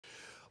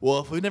Well,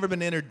 if we've never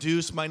been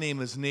introduced, my name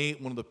is Nate,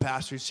 one of the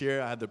pastors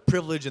here. I have the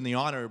privilege and the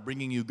honor of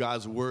bringing you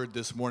God's word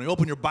this morning.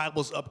 Open your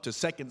Bibles up to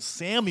 2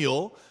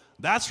 Samuel.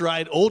 That's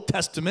right, Old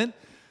Testament.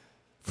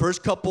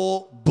 First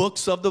couple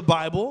books of the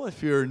Bible.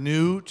 If you're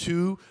new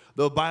to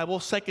the Bible,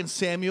 2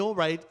 Samuel,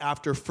 right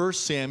after 1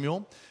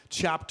 Samuel,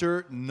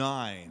 chapter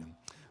 9.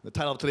 The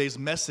title of today's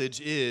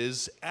message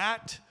is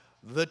At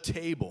the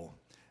Table.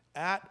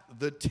 At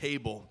the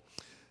Table.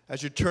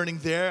 As you're turning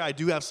there, I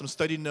do have some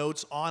study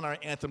notes on our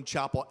Anthem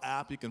Chapel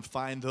app. You can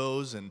find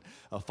those and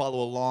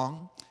follow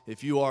along.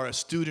 If you are a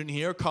student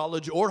here,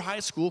 college or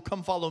high school,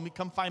 come follow me.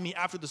 Come find me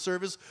after the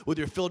service with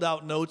your filled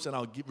out notes,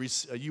 and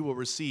you will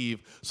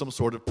receive some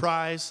sort of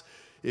prize.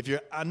 If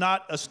you're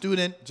not a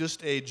student,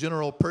 just a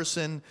general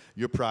person,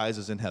 your prize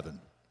is in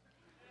heaven.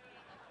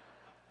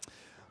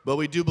 But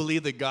we do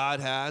believe that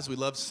God has. We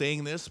love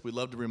saying this. We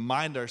love to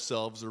remind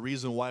ourselves the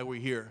reason why we're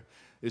here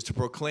is to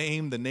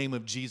proclaim the name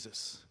of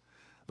Jesus,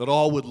 that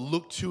all would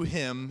look to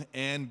him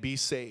and be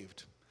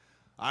saved.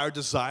 Our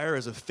desire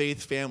as a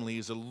faith family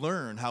is to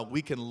learn how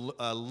we can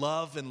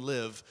love and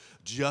live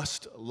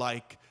just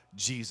like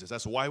Jesus.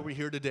 That's why we're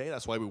here today.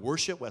 That's why we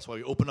worship. That's why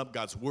we open up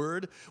God's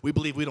word. We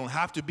believe we don't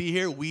have to be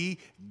here. We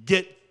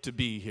get to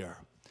be here.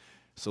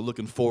 So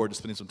looking forward to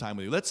spending some time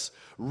with you. Let's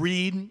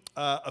read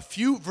a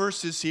few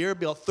verses here,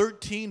 about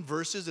 13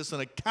 verses. It's an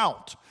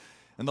account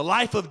in the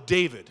life of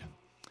David.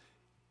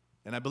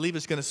 And I believe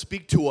it's going to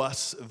speak to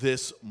us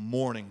this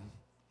morning.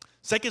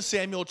 2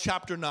 Samuel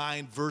chapter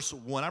 9, verse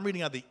 1. I'm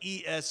reading out the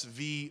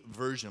ESV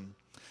version.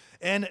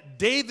 And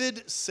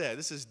David said,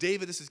 this is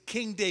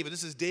King David.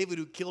 This is David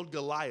who killed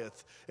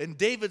Goliath. And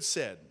David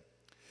said,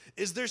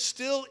 "Is there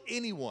still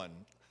anyone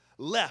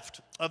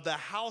left of the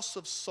house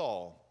of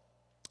Saul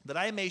that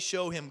I may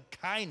show him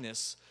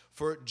kindness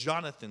for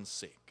Jonathan's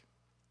sake?"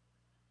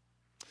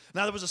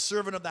 Now there was a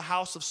servant of the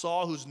house of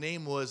Saul whose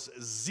name was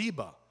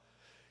Ziba.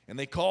 And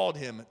they called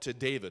him to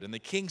David. And the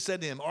king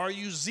said to him, "Are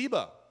you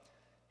Ziba?"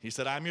 He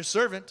said, "I'm your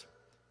servant."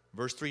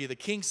 Verse 3, the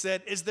king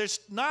said, "Is there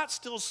not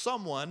still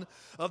someone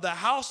of the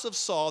house of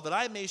Saul that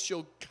I may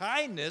show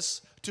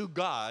kindness to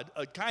God,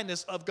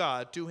 kindness of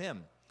God to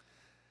him?"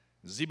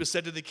 Ziba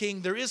said to the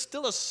king, "There is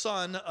still a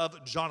son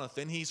of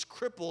Jonathan. He's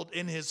crippled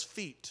in his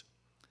feet."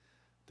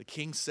 The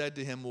king said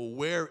to him, "Well,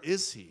 where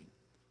is he?"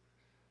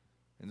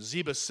 And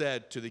Ziba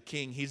said to the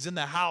king, "He's in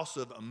the house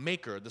of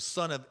Machir, the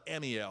son of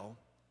Ammiel,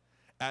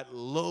 at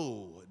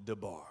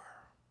Lo-debar."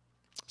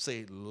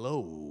 Say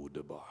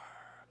Lo-debar.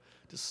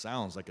 This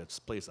sounds like a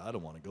place I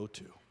don't want to go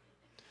to.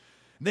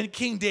 Then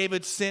King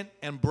David sent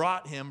and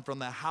brought him from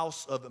the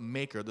house of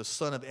Machir, the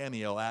son of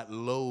Ammiel, at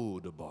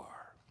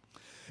Lo-debar.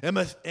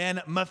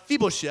 And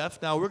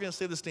Mephibosheth, now we're going to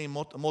say this name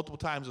multiple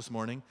times this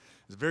morning.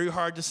 It's very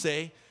hard to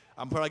say.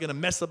 I'm probably going to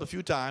mess up a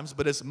few times,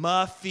 but it's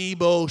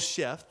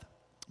Mephibosheth.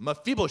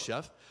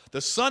 Mephibosheth,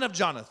 the son of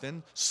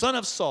Jonathan, son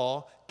of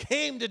Saul,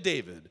 came to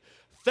David,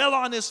 fell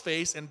on his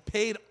face, and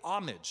paid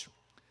homage.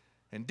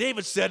 And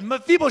David said,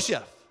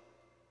 "Mephibosheth."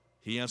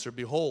 He answered,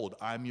 "Behold,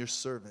 I'm your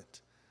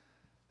servant."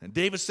 And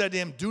David said to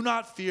him, "Do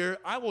not fear.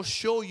 I will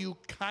show you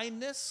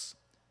kindness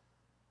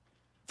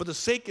for the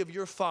sake of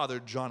your father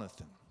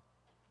Jonathan.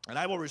 And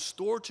I will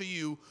restore to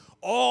you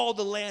all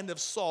the land of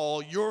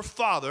Saul, your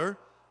father,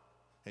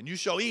 and you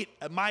shall eat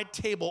at my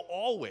table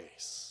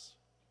always."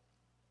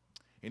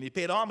 And he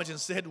paid homage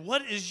and said,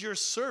 "What is your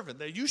servant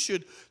that you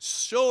should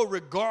show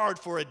regard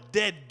for a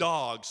dead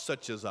dog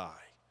such as I?"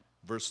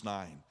 Verse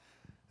 9.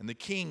 And the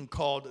king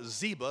called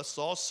Ziba,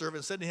 Saul's servant,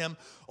 and said to him,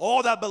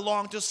 "All that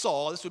belonged to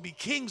Saul," this would be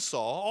King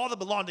Saul, "all that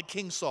belonged to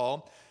King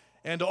Saul,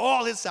 and to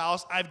all his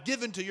house I've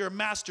given to your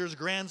master's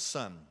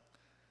grandson.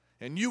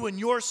 And you and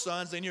your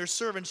sons and your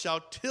servants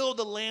shall till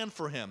the land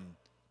for him,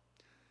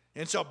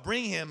 and shall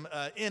bring him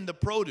in the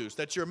produce,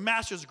 that your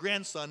master's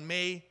grandson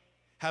may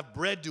have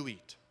bread to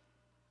eat.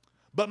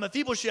 But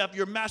Mephibosheth,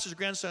 your master's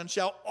grandson,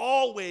 shall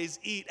always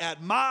eat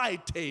at my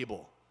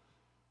table."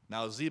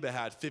 Now Ziba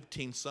had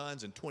 15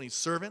 sons and 20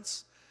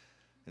 servants.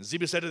 And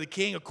Ziba said to the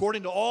king,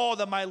 "According to all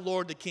that my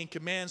lord the king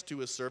commands to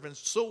his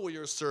servants, so will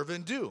your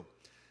servant do."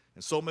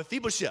 And so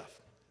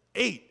Mephibosheth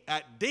ate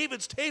at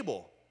David's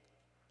table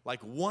like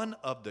one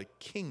of the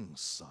king's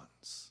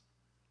sons.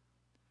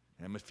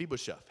 And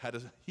Mephibosheth had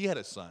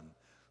a son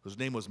whose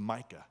name was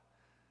Micah.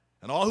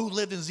 And all who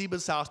lived in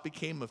Ziba's house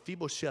became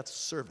Mephibosheth's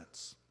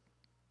servants.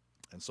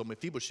 And so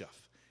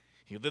Mephibosheth,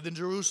 he lived in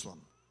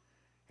Jerusalem,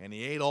 and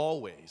he ate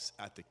always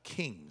at the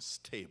king's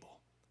table.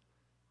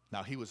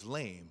 Now he was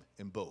lame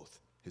in both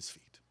his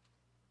feet.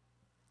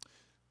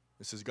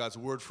 This is God's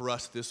word for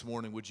us this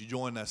morning. Would you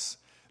join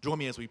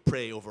me as we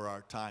pray over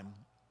our time?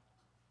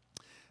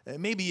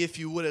 And maybe if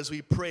you would, as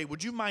we pray,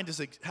 would you mind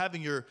just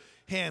having your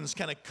hands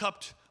kind of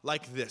cupped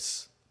like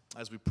this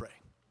as we pray?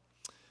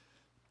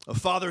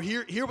 Father,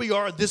 here we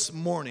are this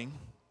morning,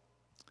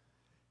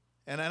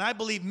 and I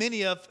believe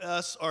many of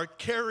us are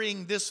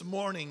carrying this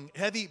morning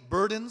heavy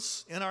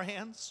burdens in our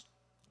hands.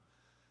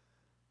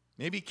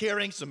 Maybe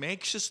carrying some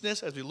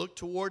anxiousness as we look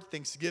toward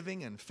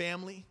Thanksgiving and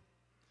family.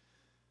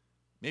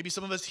 Maybe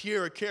some of us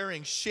here are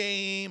carrying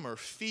shame or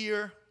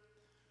fear.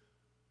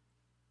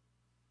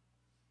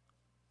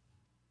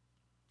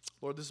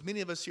 Lord, there's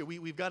many of us here,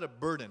 we've got a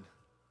burden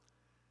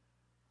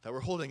that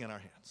we're holding in our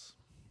hands.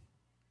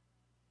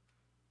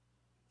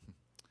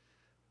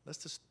 Let's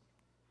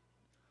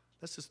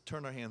just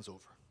turn our hands over.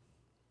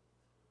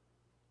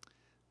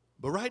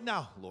 But right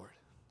now, Lord,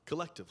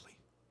 collectively,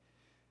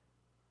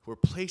 we're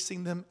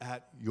placing them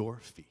at your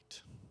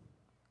feet.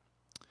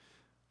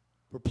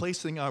 We're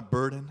placing our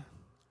burden,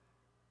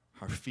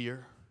 our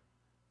fear,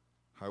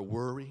 our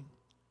worry,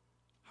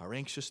 our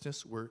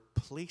anxiousness, we're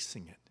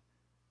placing it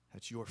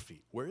at your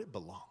feet, where it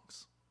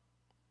belongs.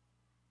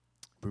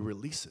 We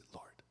release it,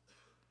 Lord.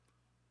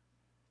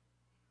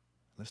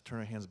 Let's turn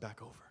our hands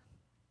back over.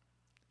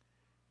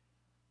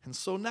 And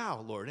so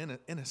now, Lord,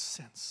 in a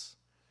sense,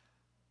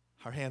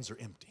 our hands are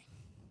empty,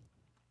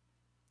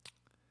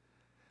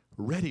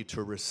 ready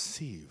to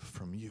receive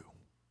from you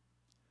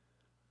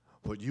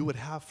what you would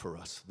have for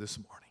us this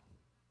morning.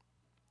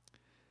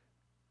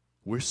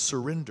 We're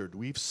surrendered.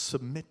 We've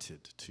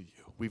submitted to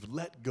you. We've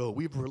let go.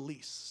 We've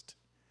released.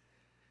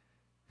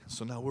 And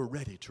so now we're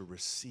ready to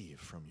receive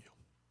from you.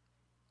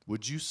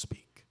 Would you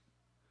speak?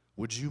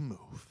 Would you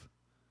move?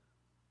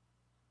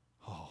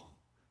 Oh,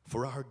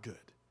 for our good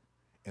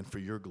and for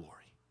your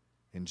glory.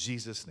 In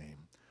Jesus' name,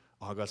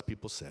 all God's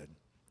people said,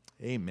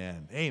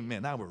 amen.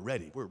 Amen. Now we're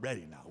ready. We're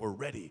ready now. We're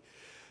ready.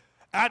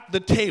 At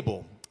the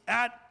table.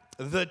 At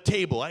the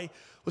table. I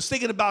was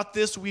thinking about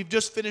this. We've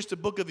just finished the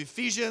book of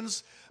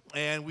Ephesians,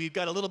 and we've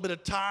got a little bit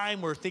of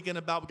time. We're thinking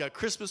about, we've got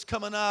Christmas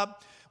coming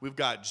up. We've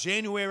got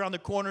January around the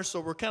corner, so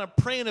we're kind of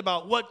praying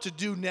about what to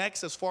do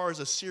next as far as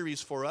a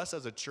series for us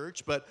as a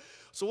church.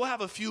 So we'll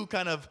have a few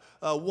kind of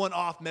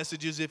one-off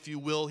messages, if you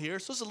will, here.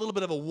 So it's a little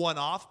bit of a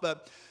one-off,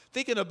 but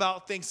thinking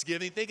about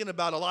Thanksgiving, thinking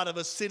about a lot of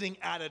us sitting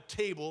at a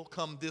table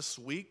come this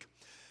week,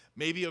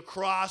 maybe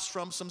across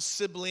from some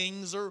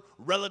siblings or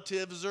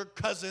relatives or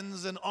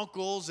cousins and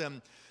uncles,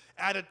 and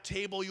at a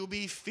table you'll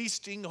be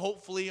feasting,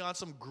 hopefully, on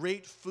some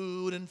great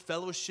food and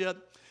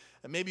fellowship.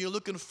 And maybe you're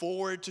looking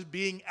forward to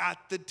being at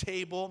the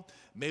table.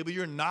 Maybe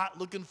you're not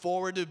looking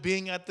forward to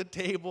being at the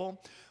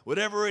table.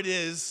 Whatever it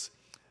is,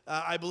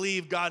 I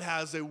believe God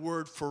has a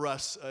word for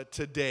us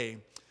today.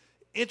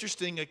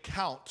 Interesting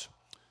account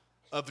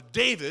of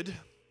David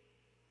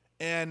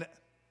and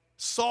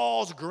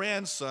Saul's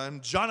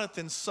grandson,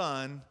 Jonathan's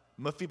son,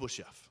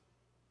 Mephibosheth.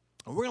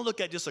 And we're going to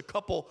look at just a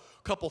couple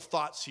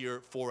thoughts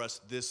here for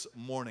us this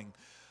morning.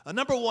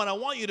 Number one, I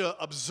want you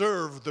to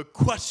observe the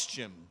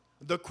question.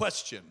 The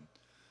question.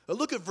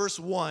 Look at verse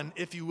 1,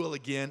 if you will,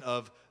 again,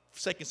 of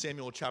 2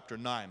 Samuel chapter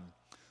 9.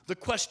 The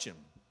question.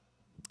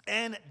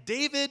 And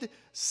David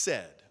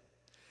said,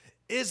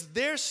 is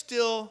there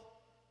still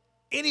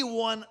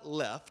anyone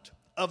left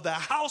of the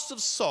house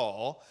of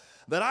Saul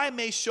that I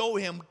may show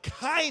him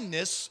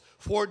kindness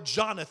for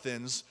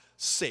Jonathan's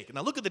sake?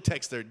 Now look at the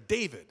text there,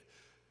 David.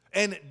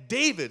 And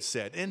David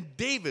said,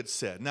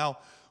 Now,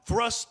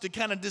 for us to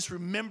kind of just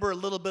remember a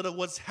little bit of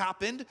what's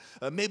happened,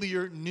 maybe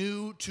you're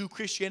new to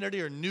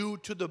Christianity or new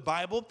to the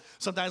Bible.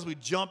 Sometimes we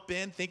jump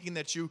in thinking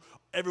that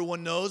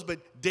everyone knows, but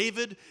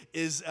David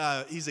he's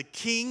a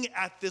king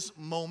at this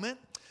moment.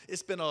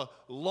 It's been a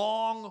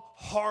long,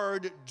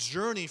 hard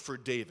journey for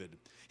David.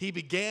 He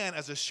began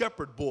as a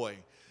shepherd boy,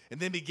 and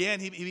then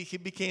he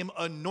became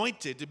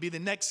anointed to be the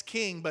next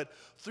king, but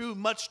through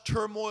much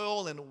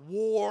turmoil and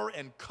war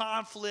and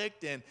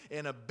conflict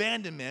and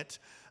abandonment,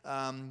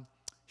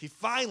 he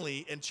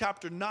finally, in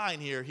chapter 9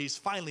 here, he's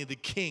finally the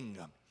king.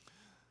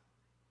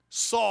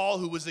 Saul,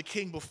 who was the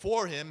king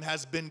before him,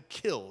 has been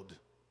killed.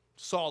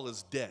 Saul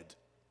is dead.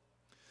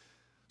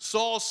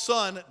 Saul's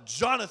son,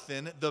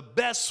 Jonathan, the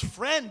best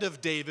friend of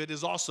David,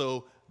 is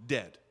also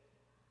dead.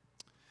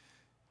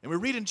 And we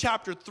read in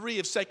chapter 3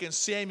 of 2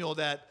 Samuel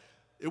that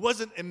it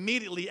wasn't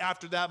immediately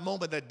after that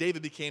moment that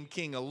David became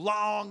king. A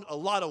lot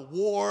of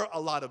war,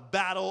 a lot of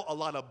battle, a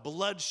lot of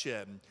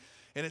bloodshed.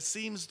 And it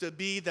seems to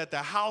be that the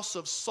house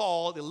of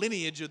Saul, the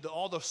lineage of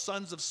all the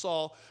sons of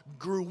Saul,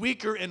 grew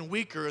weaker and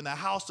weaker, and the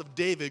house of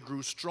David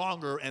grew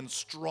stronger and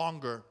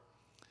stronger.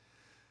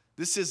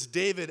 This is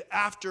David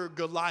after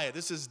Goliath.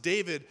 This is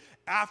David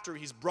after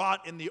he's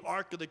brought in the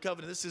Ark of the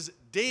Covenant. This is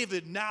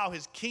David now.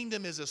 His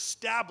kingdom is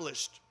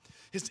established.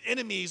 His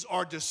enemies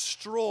are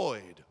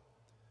destroyed.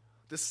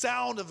 The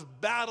sound of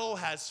battle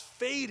has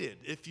faded,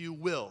 if you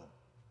will.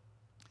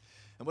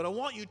 And what I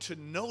want you to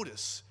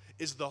notice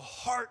is the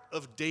heart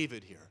of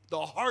David here.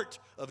 The heart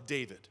of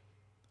David.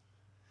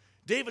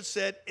 David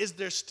said, is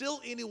there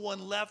still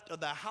anyone left of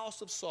the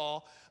house of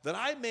Saul that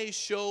I may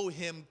show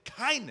him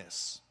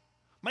kindness?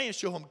 May I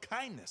show him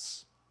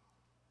kindness?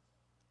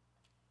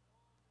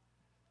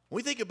 When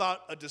we think about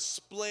a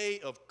display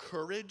of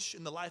courage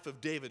in the life of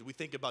David, we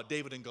think about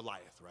David and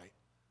Goliath, right?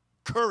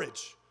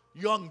 Courage,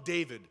 young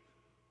David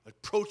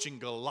approaching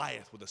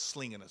Goliath with a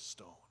sling and a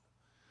stone.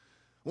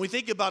 When we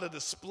think about a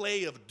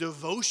display of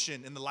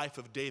devotion in the life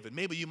of David,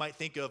 maybe you might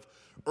think of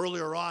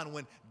earlier on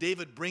when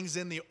David brings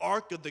in the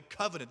Ark of the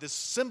Covenant, this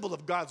symbol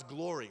of God's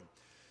glory.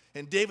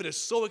 And David is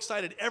so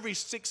excited. Every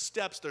 6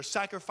 steps, they're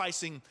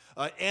sacrificing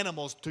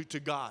animals to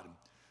God.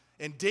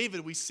 And David,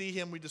 we see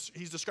him,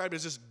 he's described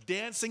as just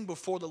dancing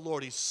before the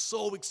Lord. He's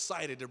so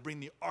excited to bring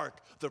the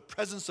ark, the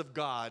presence of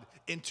God,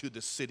 into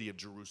the city of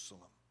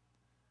Jerusalem.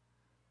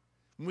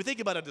 When we think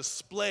about a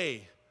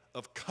display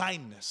of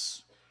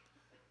kindness,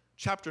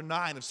 chapter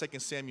 9 of 2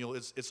 Samuel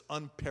is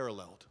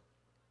unparalleled.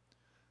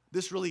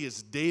 This really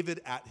is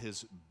David at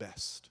his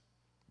best.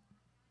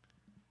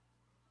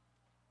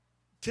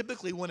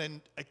 Typically,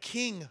 when a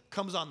king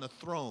comes on the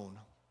throne,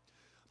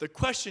 the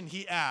question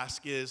he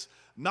asks is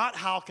not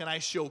how can I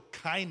show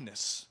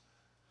kindness,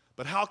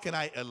 but how can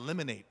I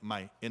eliminate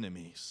my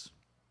enemies?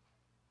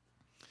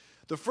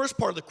 The first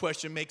part of the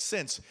question makes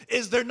sense.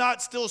 Is there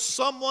not still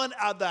someone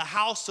of the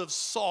house of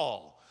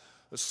Saul?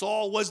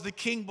 Saul was the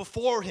king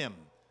before him.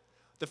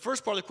 The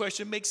first part of the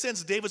question makes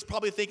sense. David's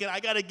probably thinking, I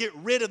got to get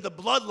rid of the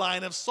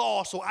bloodline of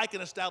Saul so I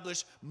can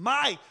establish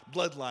my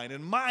bloodline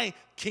and my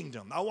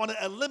kingdom. I want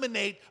to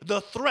eliminate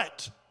the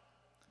threat.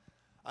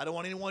 I don't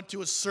want anyone to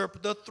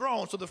usurp the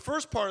throne. So the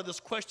first part of this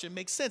question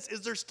makes sense.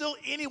 Is there still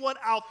anyone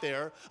out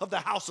there of the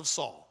house of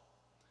Saul?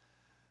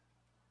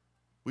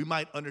 We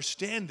might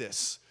understand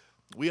this.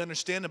 We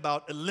understand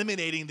about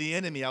eliminating the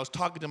enemy. I was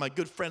talking to my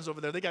good friends over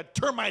there. They got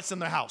termites in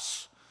their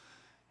house.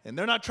 And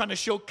they're not trying to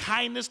show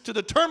kindness to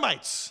the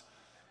termites.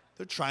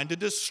 They're trying to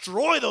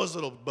destroy those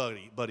little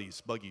bugs,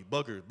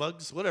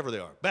 whatever they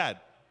are. Bad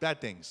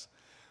things.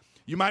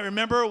 You might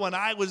remember when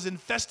I was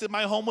infested,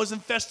 my home was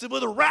infested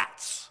with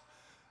rats.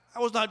 I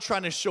was not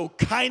trying to show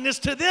kindness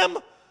to them.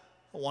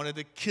 I wanted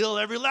to kill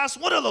every last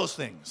one of those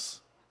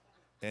things.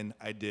 And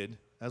I did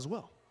as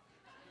well.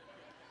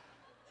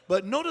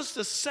 But notice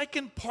the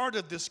second part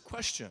of this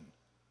question.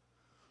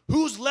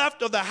 Who's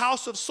left of the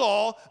house of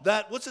Saul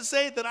that, what's it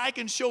say? That I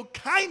can show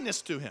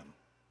kindness to him.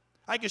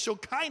 I can show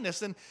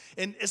kindness, and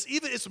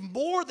it's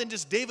more than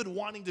just David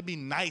wanting to be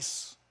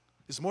nice.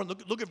 It's more.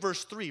 Look at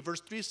verse 3. Verse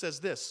 3 says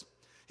this.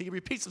 He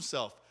repeats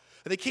himself.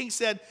 And the king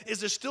said, is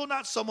there still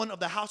not someone of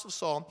the house of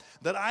Saul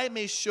that I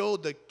may show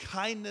the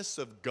kindness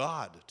of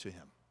God to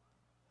him?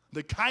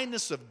 The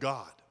kindness of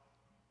God.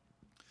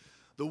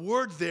 The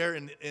word there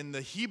in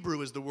the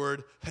Hebrew is the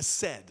word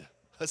hesed.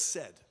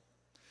 Hesed.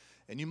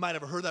 And you might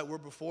have heard that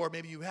word before,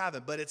 maybe you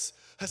haven't, but it's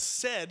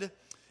hesed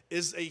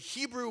is a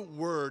Hebrew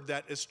word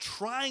that is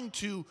trying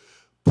to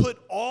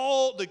put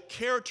all the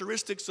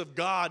characteristics of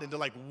God into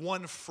like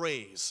one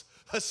phrase.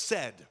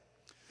 Hesed.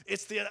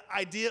 It's the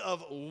idea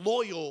of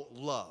loyal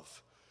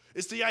love.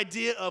 It's the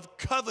idea of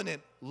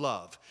covenant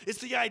love. It's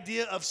the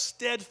idea of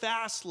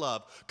steadfast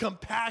love,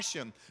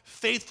 compassion,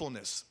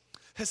 faithfulness.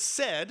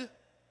 Hesed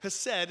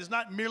is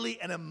not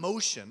merely an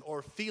emotion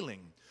or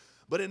feeling,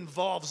 but it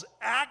involves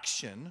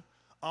action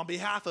on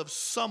behalf of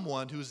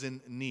someone who's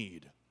in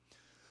need.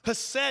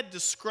 Hesed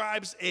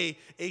describes a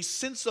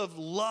sense of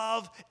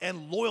love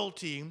and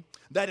loyalty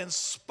that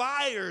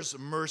inspires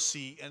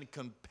mercy and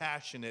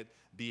compassionate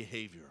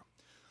behavior.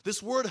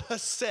 This word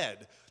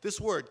hesed, this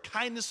word,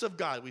 kindness of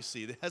God, we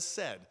see, the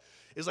hesed,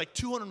 is like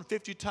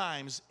 250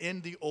 times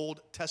in the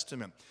Old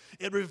Testament.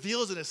 It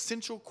reveals an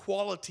essential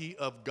quality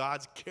of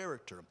God's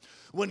character.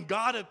 When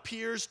God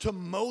appears to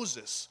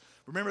Moses,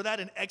 remember that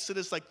in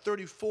Exodus like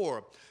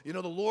 34,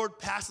 the Lord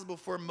passes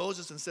before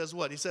Moses and says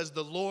what? He says,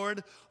 the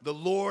Lord,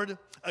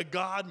 a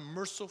God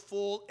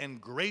merciful and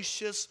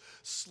gracious,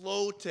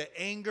 slow to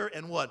anger,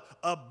 and what?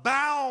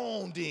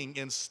 Abounding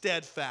in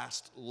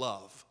steadfast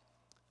love.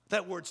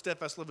 That word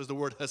steadfast love is the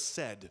word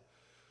hesed.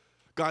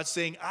 God's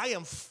saying, I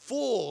am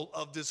full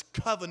of this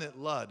covenant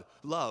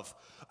love.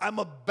 I'm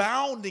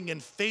abounding in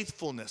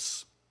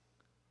faithfulness,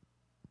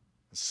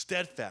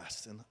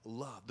 steadfast in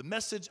love. The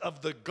message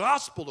of the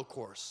gospel, of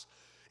course,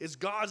 is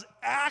God's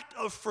act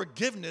of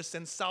forgiveness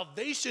and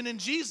salvation in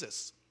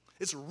Jesus.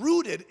 It's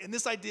rooted in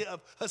this idea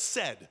of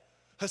hesed,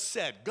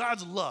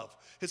 God's love,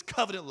 his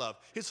covenant love,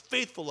 his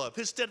faithful love,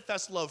 his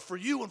steadfast love for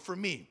you and for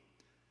me.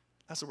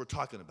 That's what we're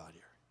talking about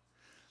here.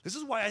 This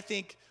is why I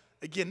think,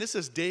 again, this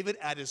is David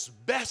at his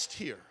best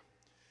here.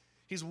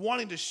 He's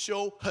wanting to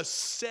show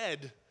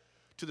hesed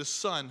to the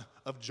son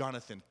of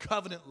Jonathan,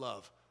 covenant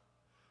love.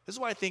 This is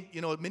why I think,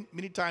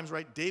 many times,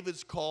 right,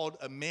 David's called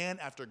a man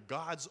after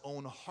God's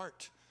own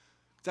heart.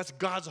 That's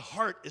God's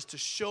heart, is to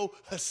show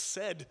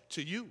hesed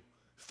to you,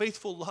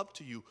 faithful love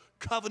to you,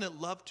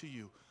 covenant love to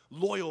you,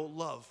 loyal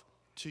love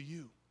to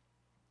you.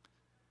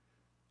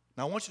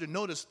 Now, I want you to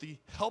notice the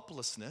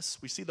helplessness.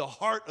 We see the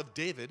heart of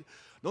David.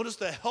 Notice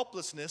the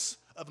helplessness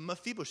of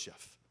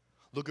Mephibosheth.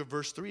 Look at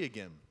verse 3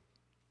 again.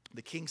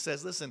 The king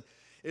says, listen,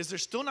 is there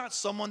still not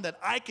someone that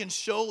I can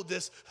show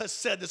this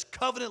hesed, this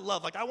covenant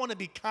love? Like, I want to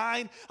be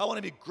kind. I want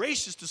to be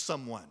gracious to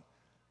someone.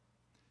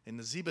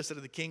 And Ziba said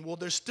to the king, well,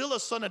 there's still a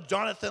son of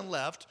Jonathan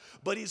left,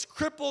 but he's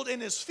crippled in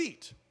his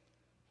feet.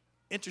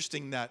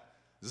 Interesting that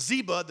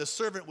Ziba, the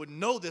servant, would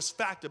know this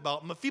fact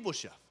about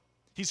Mephibosheth.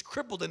 He's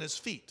crippled in his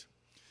feet.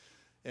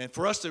 And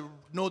for us to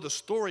know the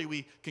story,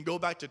 we can go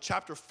back to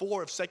chapter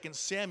 4 of 2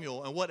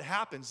 Samuel. And what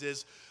happens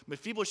is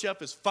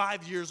Mephibosheth is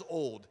 5 years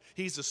old.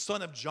 He's the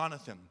son of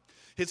Jonathan.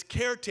 His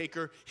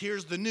caretaker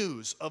hears the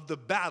news of the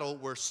battle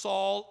where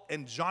Saul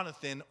and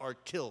Jonathan are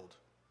killed.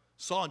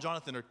 Saul and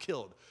Jonathan are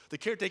killed. The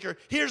caretaker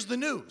hears the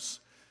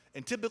news.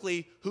 And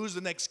typically, who's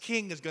the next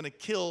king is going to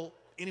kill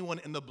anyone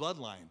in the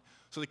bloodline.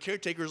 So the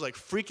caretaker is like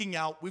freaking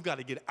out. We've got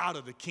to get out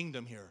of the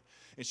kingdom here.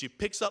 And she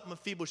picks up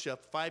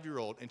Mephibosheth,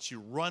 5-year-old, and she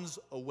runs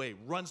away,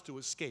 runs to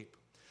escape.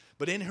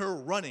 But in her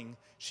running,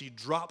 she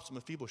drops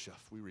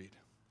Mephibosheth, we read.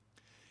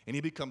 And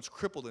he becomes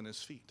crippled in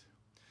his feet.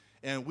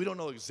 And we don't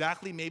know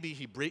exactly,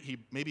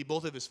 maybe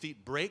both of his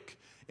feet break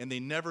and they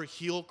never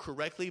heal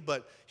correctly,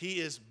 but he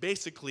is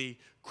basically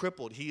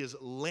crippled. He is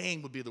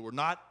lame, would be the word,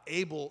 not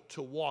able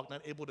to walk,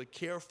 not able to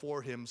care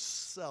for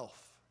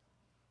himself.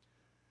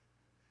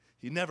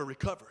 He never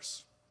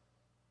recovers.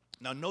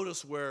 Now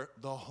notice where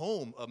the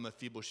home of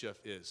Mephibosheth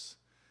is.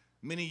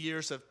 Many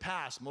years have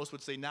passed. Most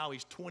would say now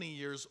he's 20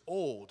 years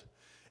old.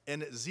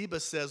 And Ziba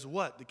says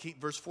what?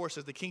 Verse 4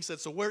 says, the king said,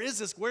 so where is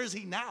this? Where is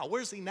he now?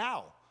 Where is he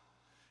now?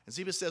 And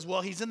Ziba says,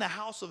 well, he's in the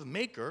house of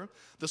Machir,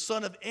 the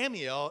son of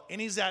Ammiel, and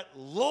he's at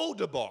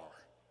Lodabar.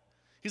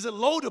 He's at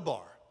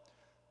Lodabar.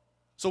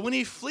 So when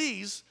he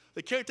flees,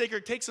 the caretaker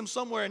takes him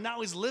somewhere, and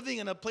now he's living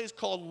in a place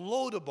called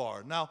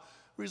Lodabar. Now,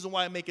 the reason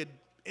why I make an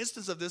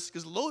instance of this is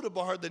because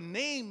Lodabar, the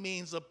name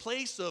means a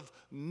place of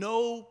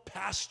no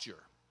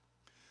pasture.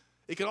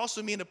 It could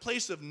also mean a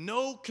place of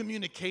no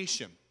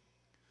communication.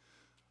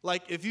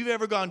 Like if you've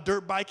ever gone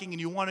dirt biking and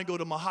you want to go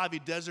to Mojave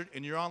Desert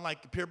and you're on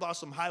like Pear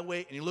Blossom Highway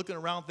and you're looking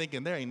around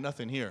thinking there ain't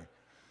nothing here.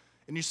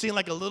 And you're seeing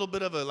like a little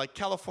bit of a like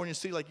California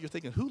City, like you're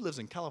thinking, who lives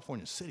in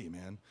California City,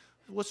 man?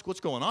 What's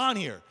going on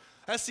here?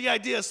 That's the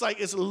idea. It's like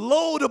it's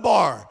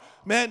Lodabar,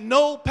 man,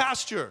 no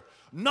pasture,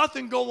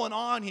 nothing going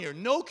on here,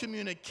 no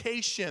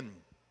communication.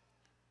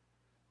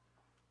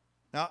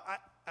 Now,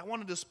 I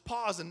want to just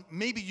pause and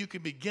maybe you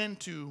can begin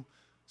to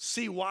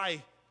see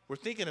why we're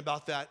thinking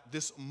about that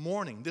this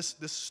morning, this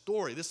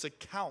story, this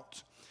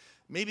account.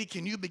 Maybe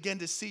can you begin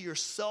to see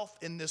yourself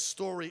in this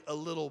story a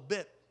little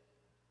bit?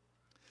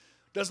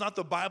 Does not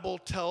the Bible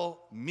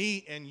tell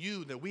me and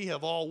you that we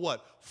have all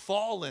what?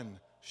 Fallen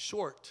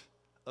short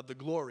of the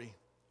glory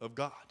of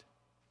God.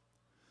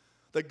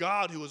 The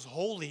God who is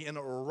holy and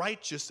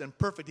righteous and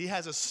perfect, he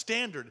has a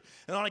standard.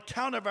 And on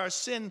account of our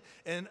sin,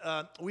 and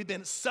we've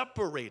been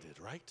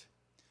separated, right?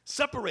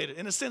 Separated.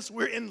 In a sense,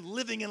 we're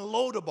living in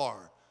Lodabar.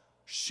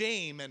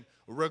 Shame and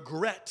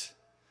regret.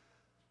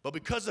 But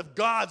because of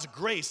God's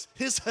grace,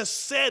 his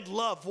hesed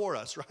love for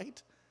us,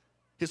 right?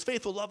 His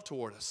faithful love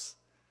toward us,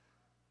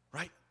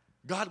 right?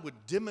 God would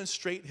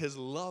demonstrate his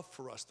love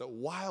for us that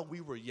while we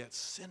were yet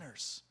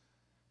sinners,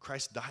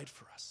 Christ died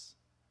for us.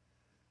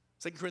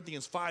 2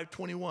 Corinthians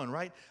 5:21,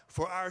 right?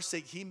 For our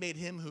sake, he made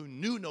him who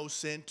knew no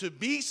sin to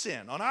be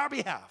sin on our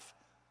behalf,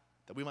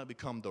 that we might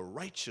become the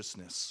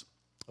righteousness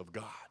of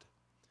God.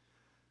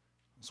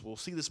 So we'll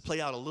see this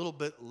play out a little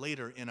bit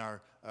later in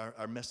our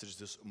message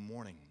this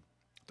morning.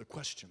 The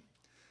question.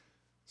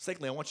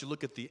 Secondly, I want you to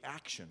look at the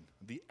action.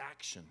 The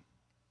action.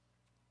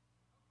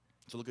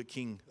 So look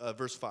at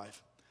verse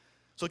 5.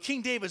 So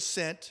King David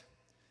sent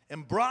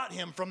and brought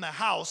him from the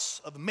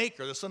house of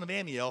Machir, the son of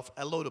Ammiel,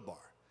 at Lodabar.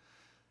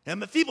 And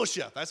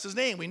Mephibosheth, that's his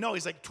name. We know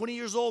he's like 20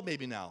 years old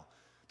maybe now.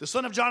 The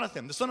son of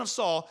Jonathan, the son of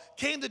Saul,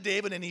 came to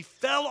David and he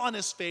fell on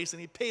his face and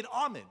he paid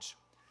homage.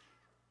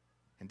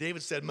 And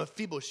David said,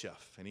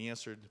 Mephibosheth. And he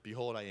answered,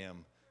 behold, I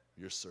am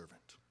your servant.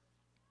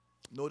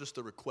 Notice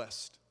the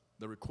request.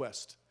 The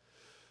request.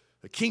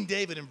 King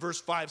David in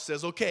verse 5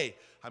 says, okay,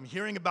 I'm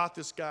hearing about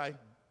this guy,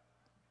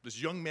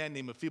 this young man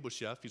named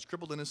Mephibosheth. He's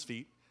crippled in his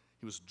feet.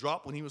 He was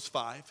dropped when he was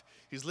 5.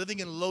 He's living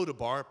in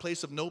Lodabar, a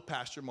place of no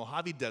pasture,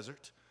 Mojave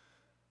Desert.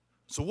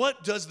 So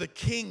what does the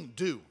king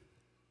do?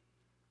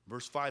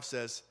 Verse 5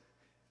 says,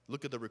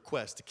 look at the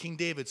request. King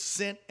David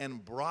sent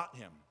and brought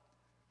him.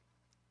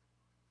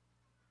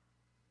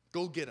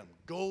 Go get him.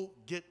 Go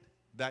get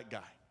that guy.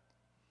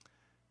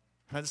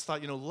 And I just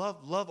thought,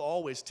 love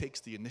always takes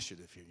the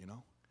initiative here,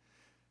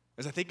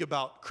 As I think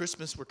about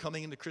Christmas, we're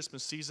coming into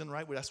Christmas season,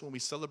 right? That's when we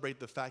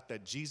celebrate the fact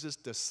that Jesus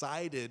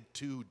decided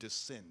to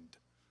descend.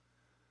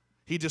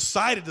 He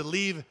decided to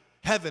leave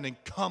heaven and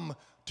come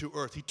to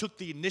earth. He took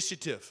the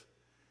initiative.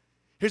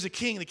 Here's a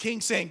king, the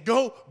king saying,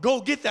 go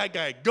get that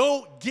guy.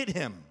 Go get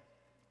him.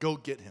 Go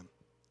get him.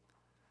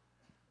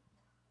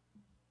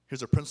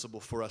 Here's a principle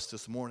for us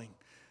this morning.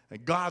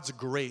 And God's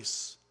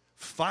grace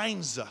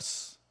finds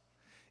us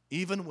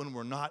even when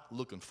we're not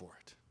looking for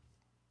it.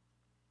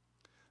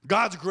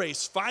 God's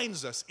grace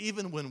finds us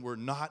even when we're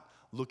not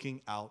looking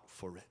out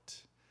for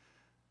it.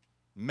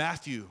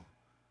 Matthew,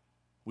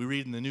 we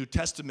read in the New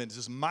Testament, is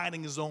just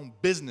minding his own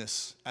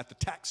business at the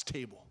tax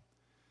table.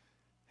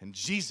 And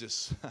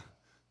Jesus,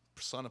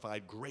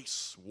 personified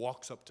grace,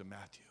 walks up to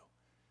Matthew,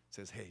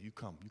 says, hey, you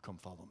come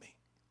follow me.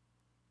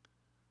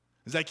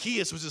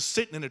 Zacchaeus was just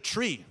sitting in a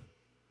tree.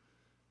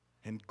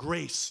 And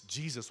grace,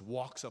 Jesus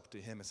walks up to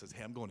him and says,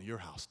 hey, I'm going to your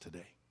house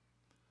today.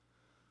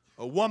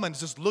 A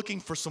woman's just looking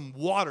for some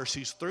water.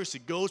 She's thirsty,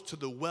 goes to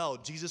the well.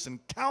 Jesus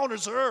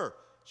encounters her.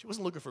 She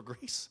wasn't looking for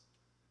grace.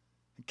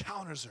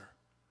 Encounters her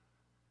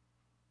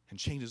and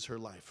changes her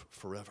life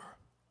forever.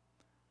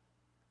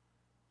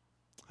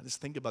 I just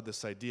think about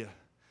this idea.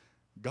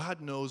 God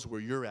knows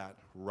where you're at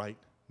right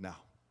now.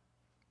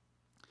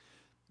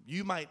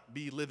 You might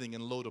be living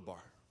in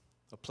Lodabar,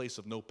 a place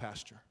of no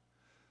pasture,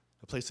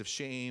 a place of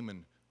shame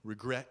and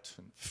regret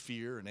and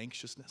fear and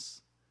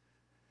anxiousness.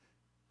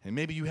 And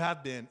maybe you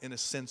have been, in a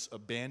sense,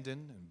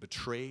 abandoned and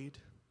betrayed,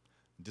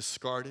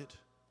 discarded.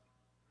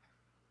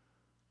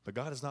 But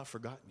God has not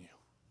forgotten you.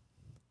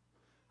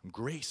 And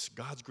grace,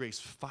 God's grace,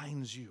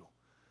 finds you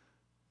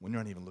when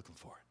you're not even looking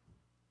for it.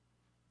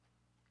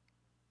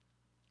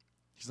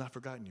 He's not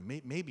forgotten you.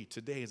 Maybe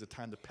today is a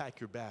time to pack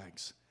your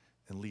bags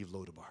and leave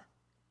Lodabar.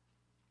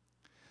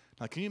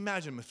 Now, can you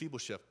imagine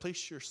Mephibosheth?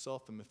 Place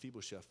yourself in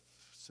Mephibosheth.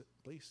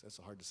 Please, that's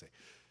hard to say.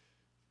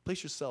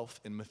 Place yourself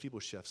in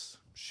Mephibosheth's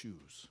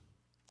shoes.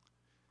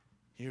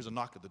 Here's a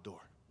knock at the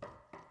door.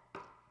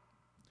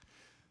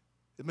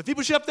 Is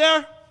Mephibosheth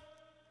there?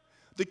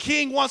 The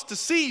king wants to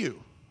see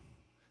you.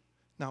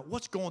 Now,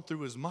 what's going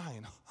through his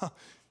mind?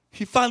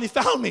 He finally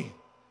found me.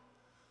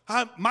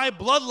 My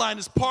bloodline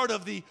is part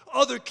of the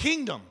other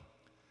kingdom.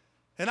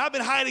 And I've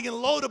been hiding in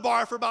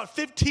Lodabar for about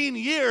 15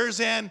 years,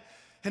 and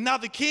now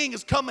the king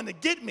is coming to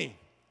get me.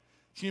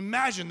 Can you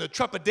imagine the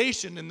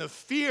trepidation and the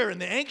fear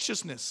and the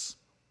anxiousness?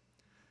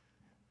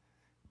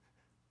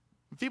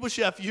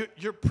 Mephibosheth,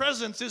 your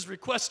presence is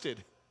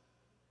requested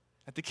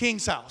at the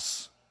king's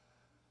house.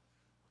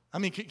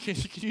 can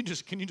you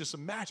just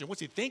imagine?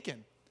 What's he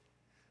thinking?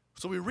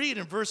 So we read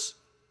in verse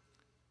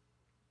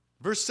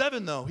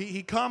 7, though.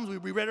 He comes,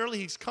 we read earlier,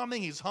 he's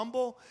coming, he's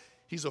humble,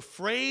 he's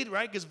afraid,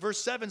 right? Because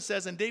verse 7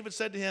 says, and David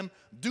said to him,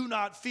 do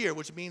not fear,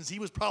 which means he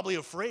was probably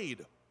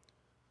afraid.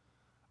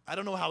 I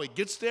don't know how he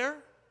gets there.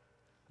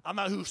 I'm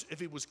not sure if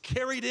he was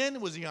carried in,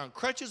 was he on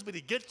crutches, but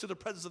he gets to the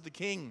presence of the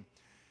king.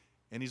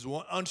 And he's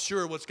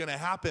unsure what's going to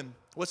happen.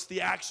 What's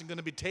the action going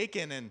to be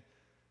taken? And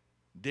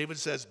David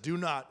says, do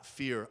not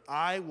fear.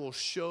 I will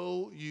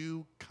show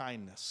you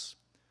kindness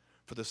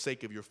for the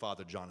sake of your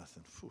father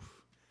Jonathan. Whew.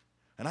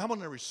 And I'm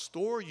going to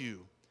restore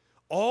you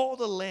all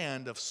the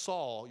land of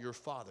Saul, your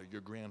father,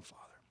 your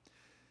grandfather.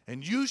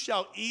 And you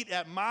shall eat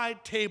at my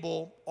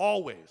table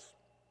always.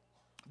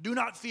 Do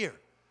not fear.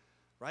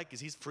 Right? Because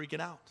he's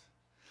freaking out.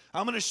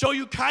 I'm going to show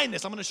you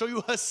kindness. I'm going to show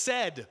you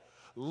hesed,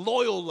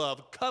 loyal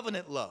love,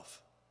 covenant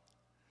love.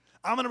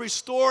 I'm going to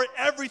restore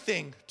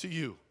everything to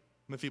you,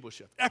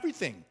 Mephibosheth.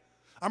 Everything.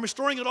 I'm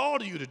restoring it all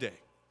to you today.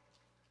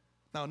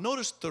 Now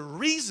notice the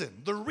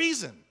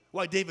reason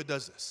why David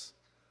does this.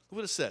 Look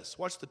what it says.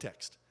 Watch the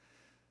text.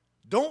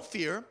 Don't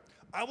fear.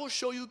 I will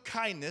show you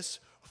kindness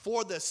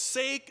for the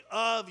sake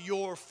of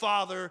your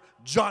father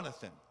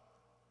Jonathan,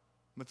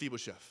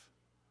 Mephibosheth.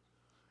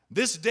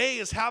 This day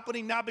is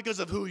happening not because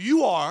of who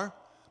you are,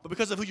 but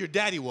because of who your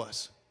daddy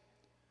was.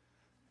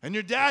 And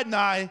your dad and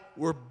I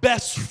were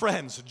best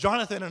friends.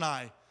 Jonathan and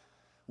I,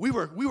 we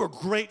were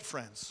great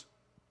friends.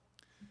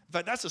 In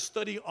fact, that's a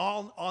study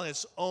on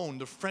its own,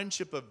 the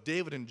friendship of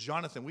David and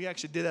Jonathan. We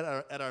actually did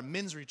that at our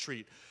men's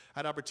retreat. I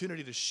had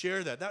opportunity to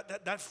share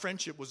that. That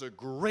friendship was a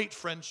great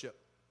friendship.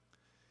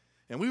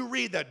 And we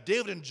read that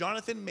David and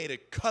Jonathan made a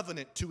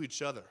covenant to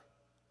each other.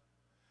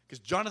 Because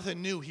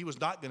Jonathan knew he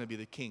was not going to be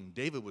the king.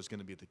 David was going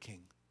to be the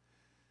king.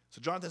 So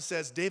Jonathan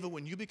says, David,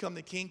 when you become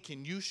the king,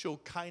 can you show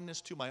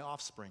kindness to my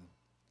offspring?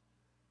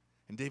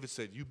 And David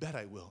said, you bet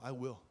I will. I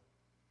will.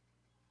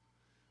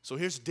 So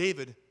here's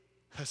David,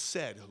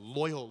 hesed,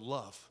 loyal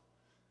love.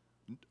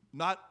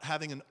 Not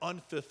having an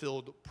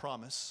unfulfilled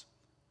promise,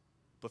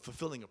 but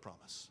fulfilling a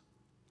promise.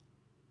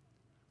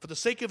 For the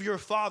sake of your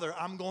father,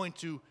 I'm going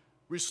to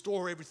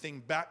restore everything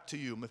back to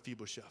you,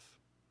 Mephibosheth.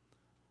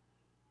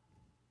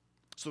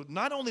 So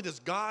not only does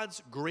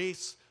God's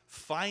grace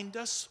find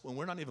us when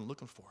we're not even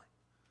looking for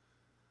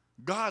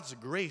it, God's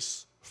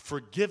grace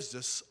forgives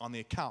us on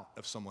the account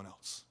of someone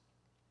else.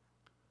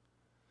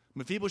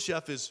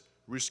 Mephibosheth is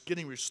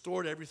getting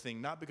restored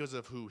everything, not because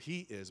of who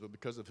he is, but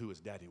because of who his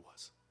daddy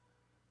was.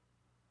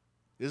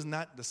 Isn't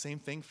that the same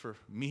thing for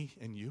me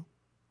and you?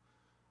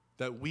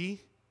 That we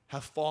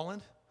have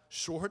fallen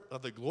short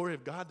of the glory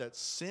of God, that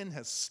sin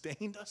has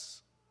stained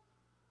us.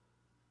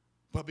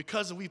 But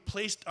because we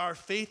placed our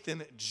faith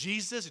in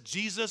Jesus,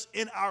 Jesus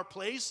in our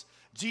place,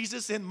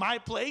 Jesus in my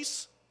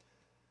place,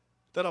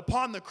 that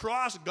upon the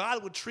cross,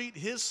 God would treat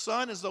his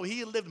son as though he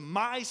had lived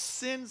my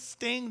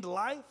sin-stained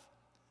life.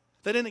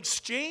 That in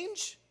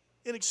exchange,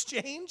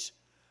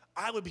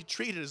 I would be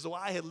treated as though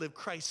I had lived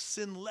Christ's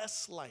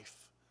sinless life.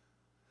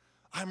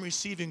 I'm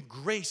receiving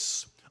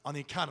grace on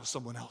the account of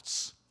someone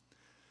else.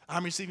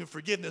 I'm receiving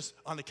forgiveness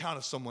on the account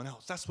of someone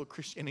else. That's what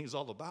Christianity is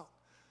all about.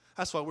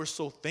 That's why we're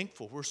so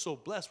thankful. We're so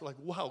blessed. We're like,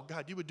 wow,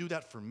 God, you would do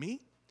that for me?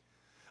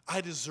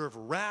 I deserve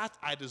wrath.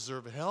 I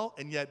deserve hell.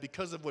 And yet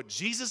because of what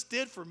Jesus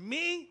did for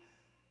me,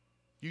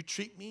 you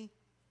treat me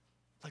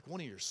like one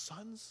of your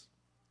sons?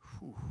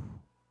 Whew,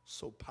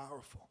 so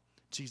powerful.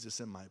 Jesus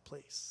in my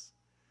place.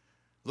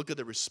 Look at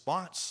the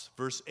response,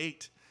 verse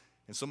 8.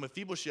 And so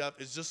Mephibosheth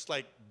is just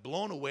like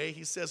blown away.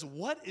 He says,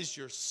 what is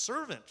your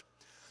servant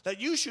that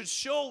you should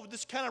show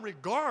this kind of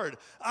regard?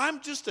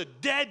 I'm just a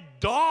dead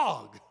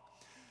dog.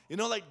 You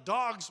know, like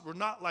dogs were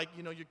not like,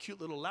 you know, your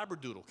cute little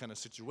labradoodle kind of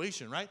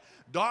situation, right?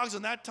 Dogs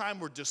in that time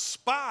were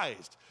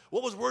despised.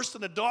 What was worse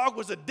than a dog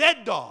was a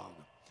dead dog.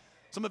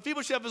 So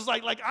Mephibosheth is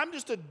like, I'm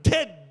just a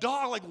dead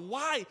dog. Like,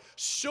 why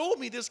show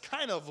me this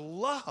kind of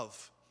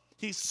love?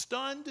 He's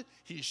stunned.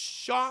 He's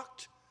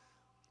shocked.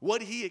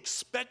 What he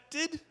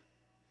expected,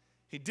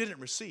 he didn't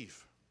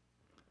receive.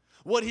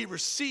 What he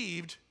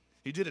received,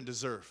 he didn't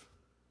deserve.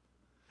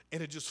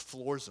 And it just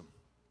floors him,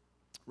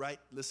 right?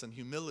 Listen,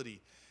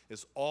 humility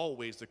is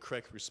always the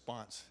correct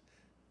response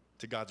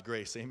to God's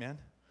grace. Amen?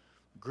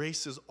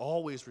 Grace is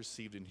always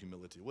received in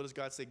humility. What does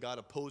God say? God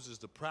opposes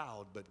the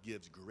proud, but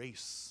gives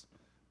grace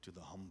to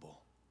the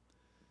humble.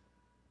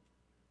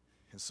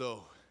 And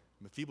so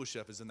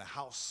Mephibosheth is in the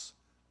house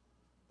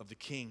of the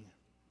king.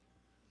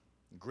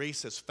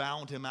 Grace has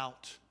found him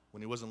out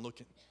when he wasn't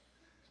looking.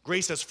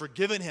 Grace has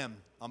forgiven him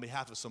on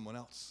behalf of someone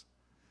else.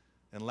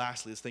 And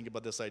lastly, let's think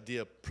about this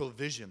idea of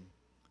provision.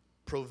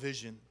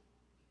 Provision.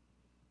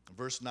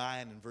 Verse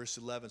 9 and verse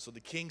 11. So the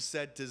king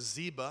said to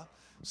Ziba,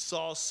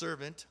 Saul's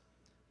servant,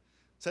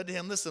 said to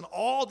him, listen,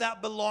 all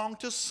that belonged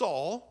to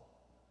Saul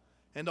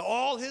and to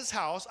all his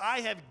house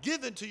I have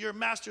given to your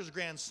master's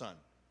grandson.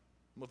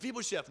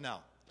 Mephibosheth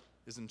now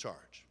is in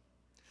charge.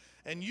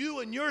 And you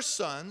and your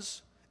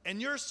sons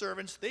and your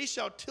servants, they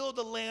shall till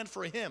the land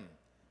for him.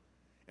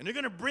 And they're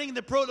going to bring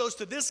the produce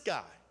to this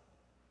guy,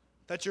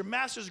 that your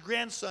master's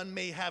grandson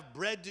may have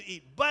bread to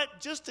eat. But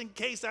just in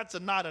case that's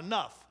not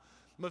enough,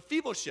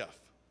 Mephibosheth,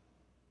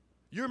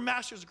 your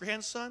master's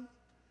grandson,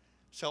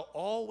 shall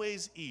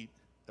always eat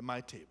at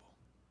my table.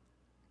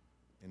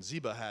 And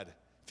Ziba had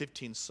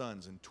 15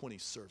 sons and 20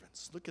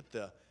 servants. Look at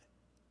the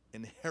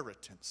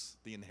inheritance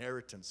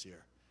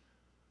here.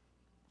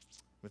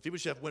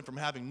 Mephibosheth went from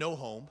having no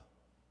home,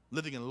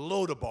 living in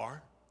Lodabar,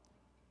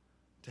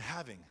 to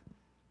having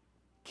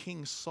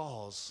King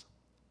Saul's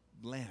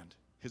land,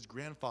 his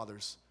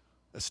grandfather's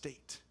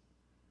estate.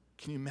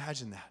 Can you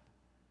imagine that?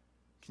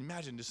 Can you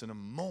imagine just in a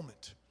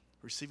moment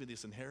receiving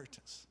this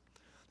inheritance?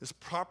 This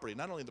property,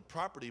 not only the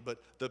property,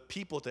 but the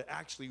people to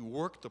actually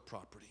work the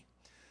property.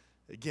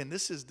 Again,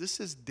 this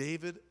is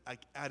David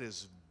at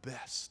his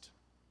best.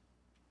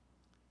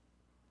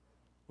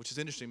 Which is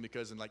interesting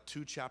because in like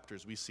 2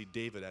 chapters, we see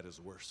David at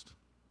his worst.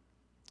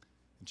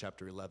 In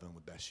chapter 11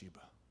 with Bathsheba.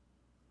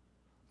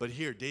 But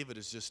here, David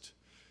is just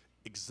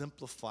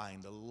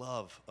exemplifying the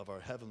love of our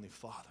Heavenly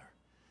Father.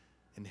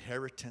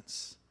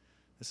 Inheritance.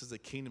 This is a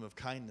kingdom of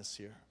kindness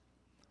here.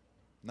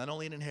 Not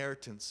only an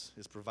inheritance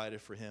is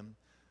provided for him,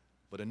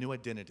 but a new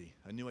identity.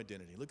 A new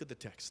identity. Look at the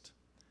text.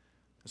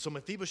 So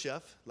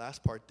Mephibosheth,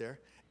 last part there,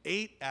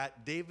 ate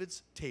at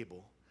David's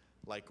table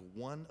like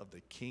one of the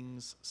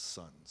king's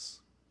sons.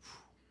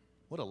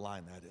 What a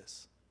line that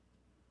is.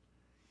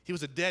 He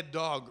was a dead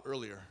dog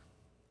earlier,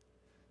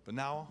 but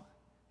now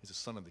he's a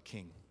son of the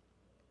king.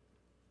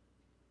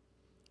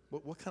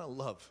 What kind of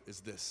love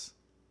is this?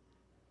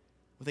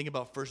 We think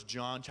about 1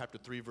 John chapter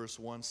 3, verse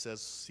 1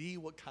 says, see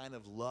what kind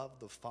of love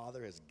the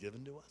Father has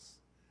given to us,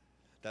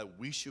 that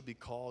we should be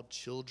called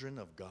children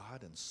of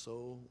God, and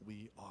so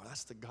we are.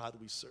 That's the God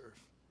we serve.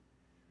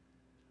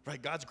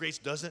 Right? God's grace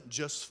doesn't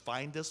just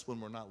find us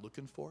when we're not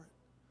looking for it.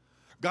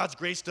 God's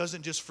grace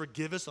doesn't just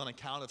forgive us on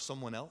account of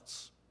someone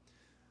else.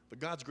 But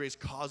God's grace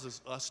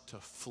causes us to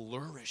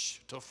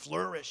flourish, to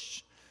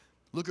flourish.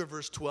 Look at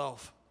verse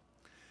 12.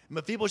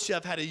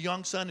 Mephibosheth had a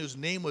young son whose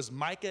name was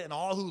Micah, and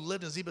all who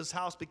lived in Ziba's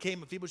house became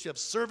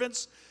Mephibosheth's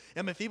servants.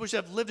 And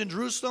Mephibosheth lived in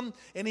Jerusalem,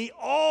 and he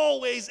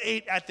always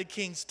ate at the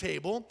king's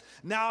table.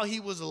 Now he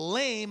was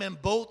lame in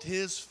both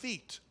his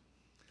feet.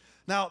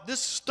 Now, this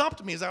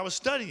stumped me as I was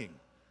studying.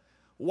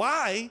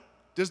 Why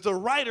does the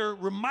writer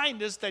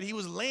remind us that he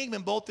was lame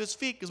in both his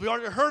feet? Because we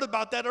already heard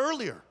about that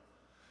earlier.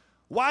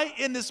 Why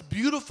in this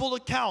beautiful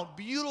account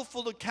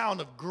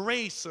of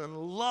grace and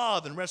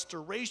love and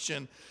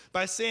restoration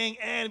by saying,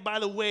 and by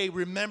the way,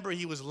 remember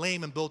he was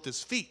lame in both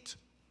his feet?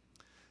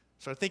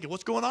 Started thinking,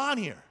 what's going on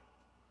here?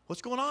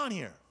 What's going on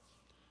here?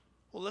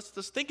 Well, let's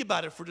think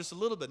about it for just a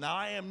little bit. Now,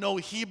 I am no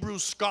Hebrew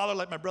scholar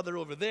like my brother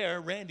over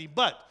there, Randy,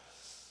 but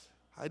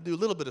I do a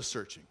little bit of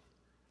searching.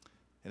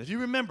 And if you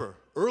remember,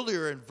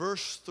 earlier in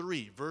verse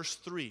 3,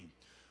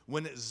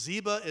 when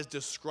Ziba is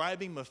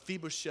describing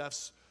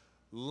Mephibosheth's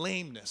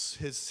lameness,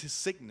 his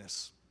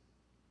sickness,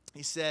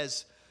 he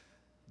says,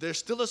 there's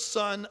still a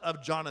son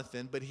of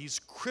Jonathan, but he's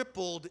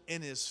crippled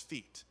in his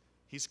feet.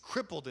 He's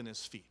crippled in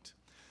his feet.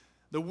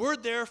 The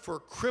word there for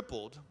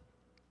crippled,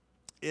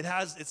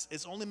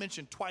 it's only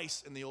mentioned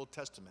twice in the Old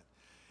Testament.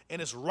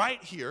 And it's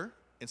right here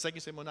in 2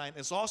 Samuel 9.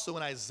 It's also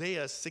in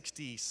Isaiah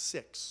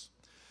 66.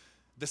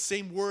 The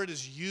same word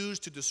is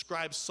used to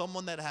describe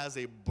someone that has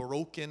a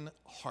broken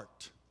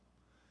heart,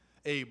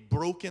 a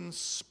broken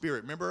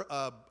spirit. Remember,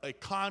 a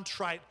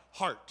contrite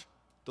heart,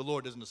 the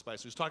Lord doesn't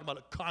despise. So he's talking about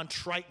a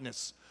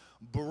contriteness,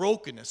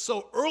 brokenness.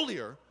 So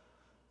earlier,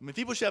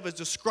 Mephibosheth is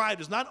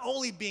described as not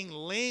only being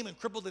lame and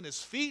crippled in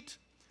his feet,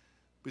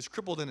 but he's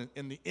crippled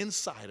in the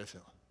inside of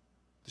him.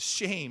 The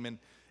shame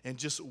and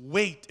just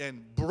weight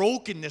and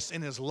brokenness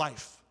in his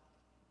life.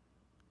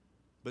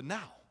 But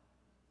now,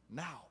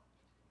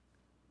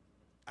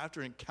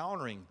 after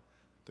encountering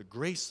the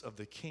grace of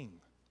the king,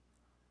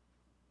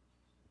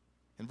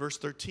 in verse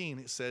 13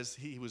 it says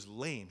he was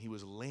lame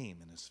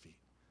in his feet.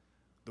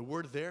 The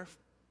word there,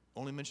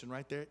 only mentioned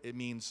right there, it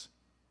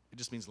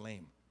just means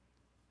lame.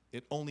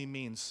 It only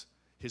means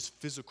his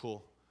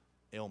physical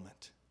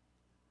ailment.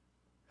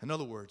 In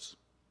other words,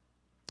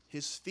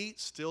 his feet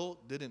still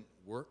didn't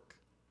work,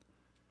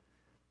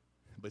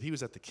 but he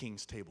was at the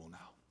king's table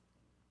now.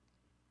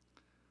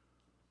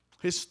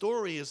 His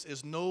story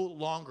is no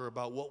longer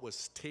about what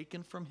was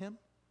taken from him,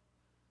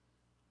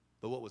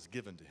 but what was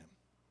given to him.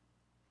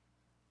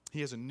 He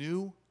has a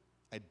new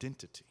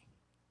identity.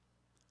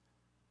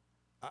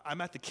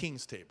 I'm at the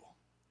king's table.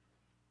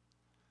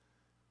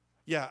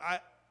 Yeah,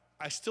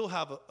 I still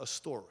have a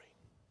story.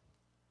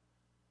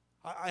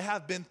 I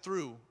have been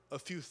through a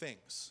few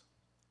things.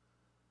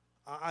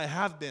 I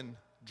have been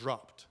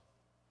dropped.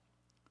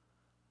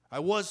 I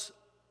was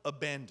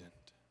abandoned.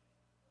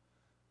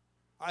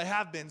 I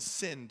have been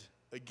sinned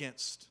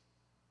against.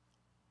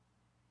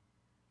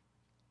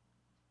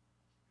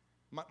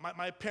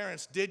 My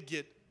parents did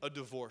get a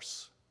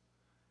divorce,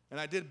 and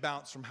I did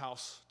bounce from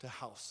house to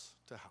house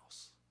to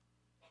house.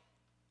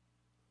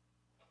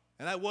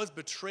 And I was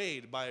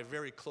betrayed by a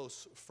very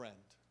close friend.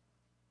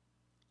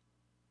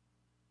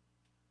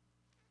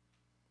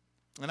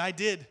 And I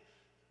did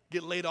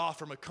get laid off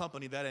from a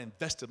company that I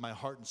invested my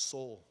heart and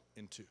soul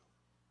into.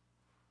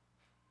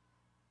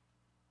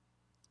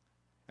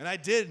 And I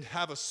did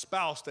have a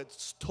spouse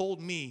that told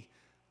me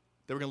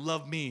they were going to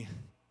love me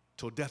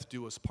till death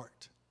do us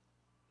part.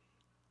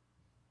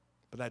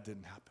 But that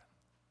didn't happen.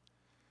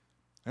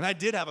 And I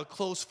did have a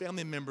close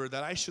family member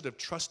that I should have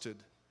trusted,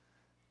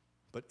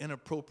 but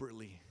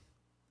inappropriately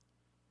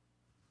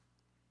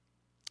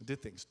did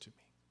things to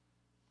me.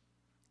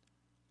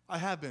 I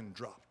have been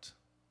dropped.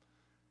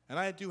 And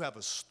I do have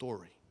a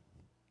story.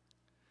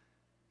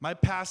 My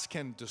past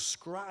can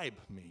describe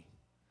me,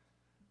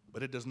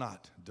 but it does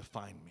not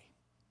define me.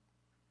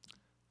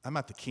 I'm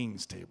at the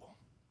king's table.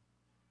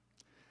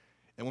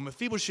 And when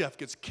Mephibosheth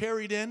gets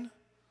carried in,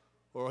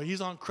 or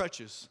he's on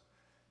crutches,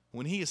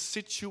 when he is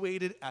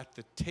situated at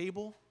the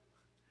table,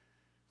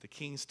 the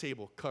king's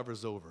table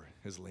covers over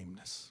his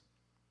lameness.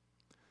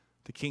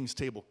 The king's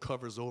table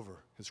covers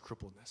over his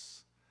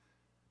crippledness.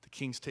 The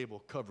king's table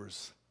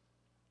covers.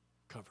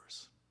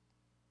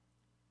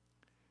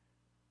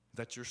 Is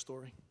that your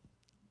story?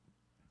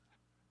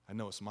 I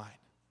know it's mine.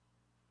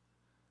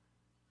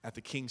 At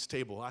the king's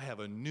table, I have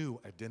a new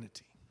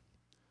identity.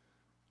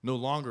 No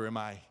longer am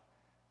I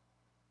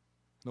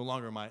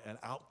an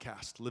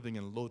outcast living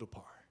in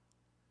Lodabar.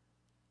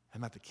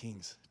 I'm at the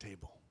king's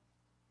table.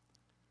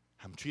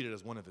 I'm treated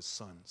as one of his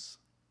sons.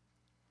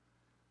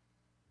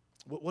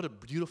 What a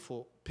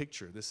beautiful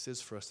picture this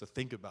is for us to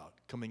think about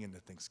coming into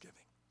Thanksgiving.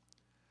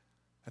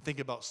 I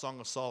think about Song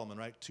of Solomon,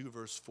 right? 2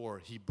 verse 4.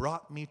 He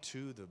brought me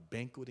to the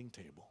banqueting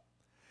table,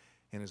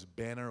 and his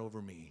banner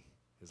over me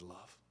is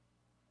love.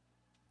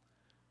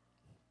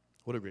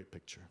 What a great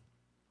picture.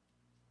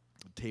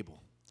 A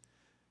table.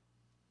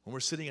 When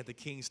we're sitting at the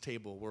king's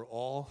table, we're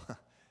all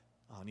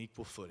on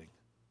equal footing.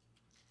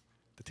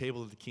 The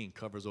table of the king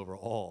covers over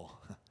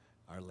all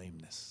our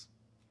lameness,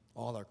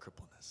 all our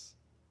crippledness.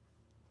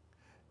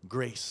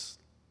 Grace,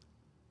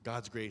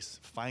 God's grace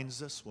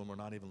finds us when we're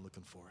not even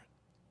looking for it.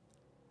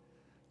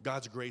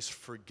 God's grace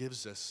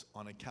forgives us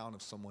on account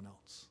of someone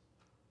else.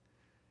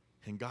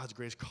 And God's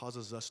grace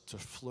causes us to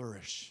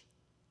flourish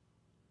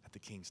at the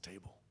king's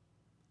table,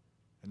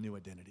 a new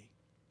identity.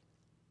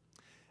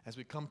 As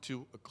we come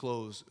to a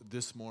close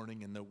this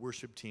morning and the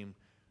worship team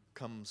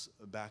comes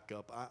back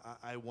up,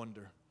 I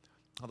wonder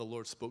how the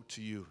Lord spoke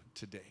to you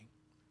today.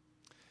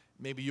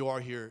 Maybe you are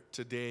here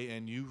today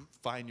and you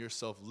find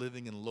yourself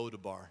living in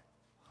Lodabar,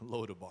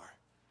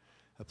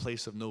 a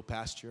place of no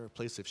pasture, a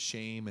place of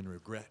shame and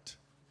regret.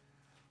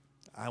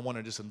 I want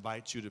to just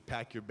invite you to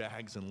pack your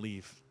bags and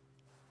leave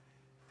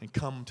and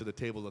come to the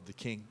table of the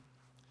King.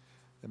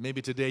 And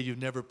maybe today you've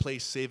never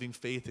placed saving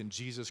faith in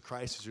Jesus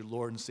Christ as your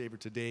Lord and Savior.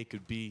 Today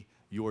could be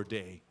your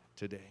day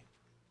today.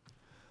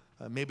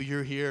 Maybe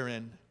you're here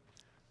and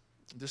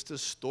just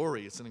this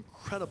story, it's an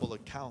incredible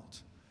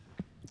account.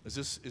 Is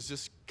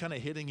this kind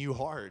of hitting you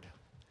hard?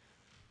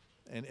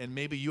 And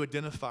maybe you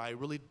identify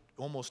really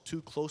almost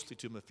too closely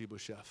to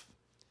Mephibosheth.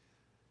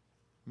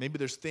 Maybe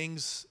there's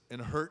things and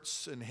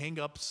hurts and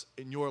hang-ups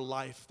in your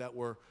life that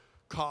were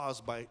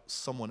caused by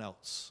someone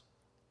else.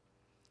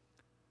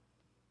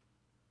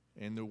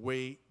 And the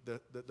way,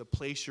 the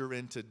place you're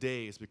in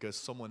today is because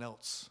someone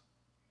else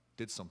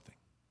did something.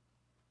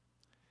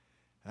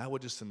 And I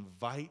would just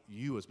invite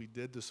you, as we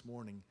did this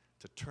morning,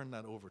 to turn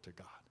that over to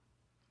God.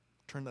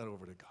 Turn that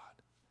over to God.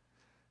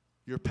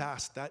 Your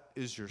past, that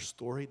is your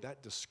story,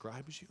 that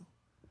describes you,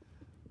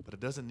 but it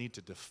doesn't need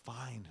to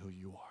define who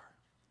you are.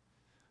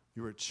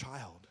 You're a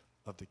child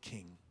of the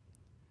King.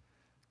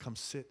 Come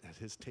sit at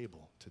his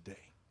table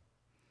today.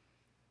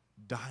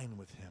 Dine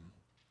with him.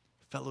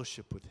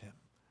 Fellowship with him.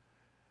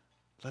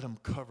 Let him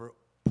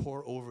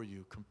pour over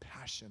you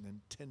compassion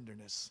and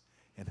tenderness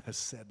and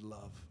hesed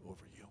love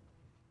over you.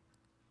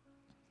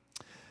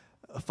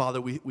 Father,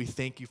 we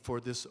thank you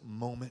for this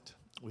moment.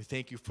 We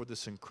thank you for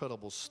this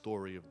incredible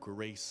story of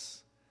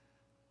grace,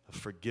 of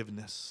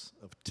forgiveness,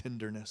 of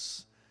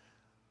tenderness,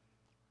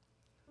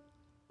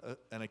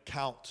 an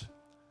account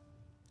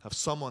of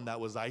someone that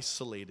was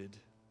isolated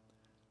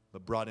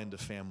but brought into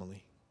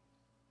family.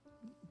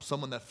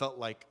 Someone that felt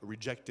like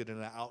rejected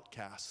and an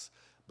outcast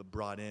but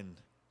brought in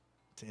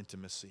to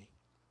intimacy.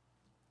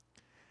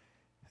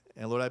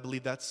 And Lord, I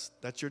believe that's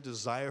your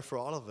desire for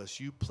all of us.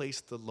 You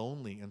place the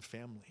lonely in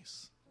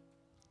families.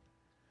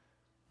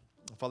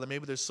 Father,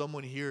 maybe there's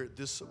someone here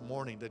this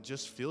morning that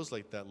just feels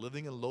like that,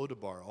 living in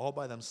Lodabar, all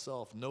by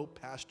themselves, no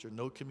pastor,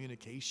 no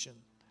communication.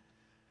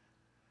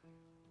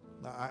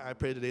 I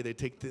pray today they'd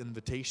take the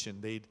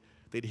invitation.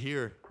 They'd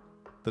hear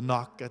the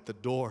knock at the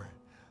door.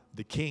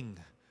 The King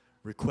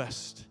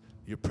requests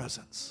your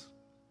presence.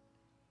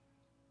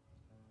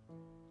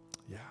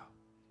 Yeah.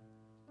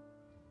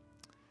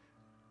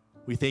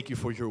 We thank you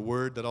for your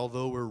word, that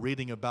although we're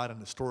reading about an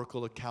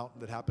historical account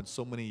that happened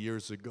so many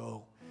years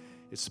ago,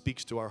 it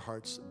speaks to our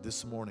hearts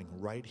this morning,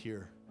 right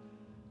here,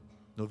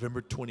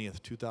 November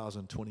 20th,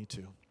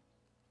 2022.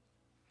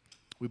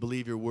 We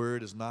believe your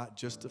word is not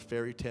just a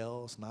fairy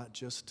tale. It's not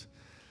just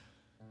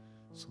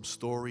some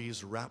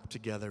stories wrapped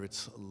together.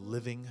 It's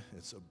living.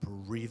 It's a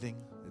breathing.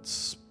 It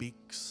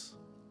speaks.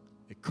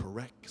 It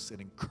corrects. It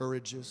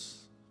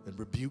encourages. It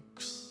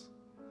rebukes.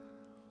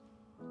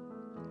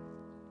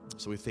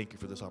 So we thank you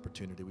for this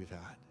opportunity we've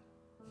had.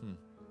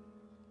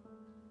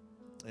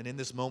 And in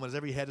this moment, as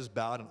every head is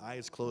bowed and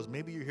eyes closed,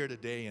 maybe you're here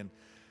today and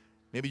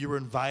maybe you were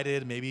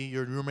invited, maybe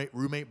your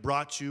roommate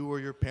brought you, or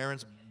your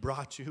parents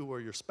brought you,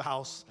 or your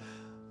spouse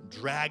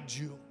dragged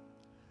you.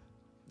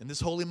 In this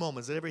holy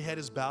moment, as every head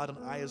is bowed and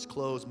eye is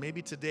closed,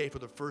 maybe today for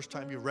the first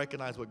time you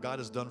recognize what God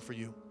has done for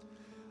you,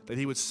 that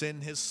he would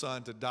send his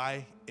son to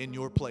die in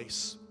your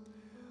place,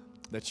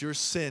 that your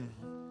sin,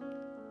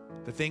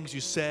 the things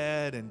you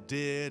said and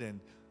did and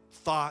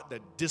thought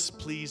that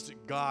displeased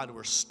God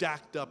were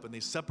stacked up and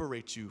they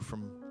separate you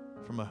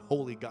from a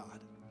holy God.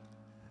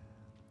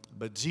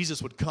 But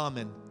Jesus would come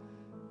and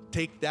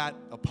take that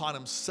upon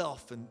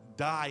himself and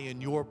die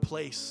in your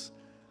place,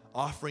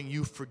 offering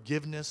you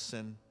forgiveness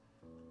and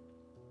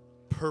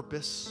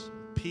purpose,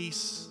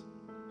 peace,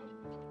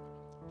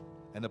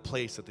 and a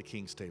place at the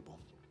King's table.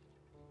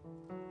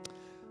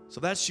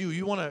 So that's you.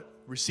 You want to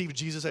receive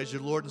Jesus as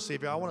your Lord and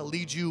Savior. I want to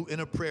lead you in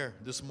a prayer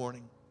this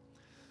morning.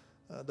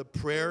 The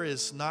prayer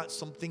is not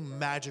something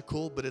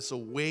magical, but it's a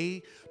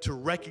way to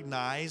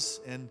recognize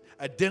and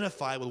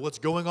identify with what's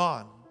going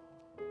on.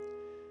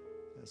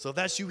 And so if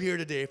that's you here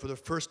today for the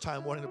first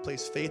time wanting to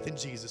place faith in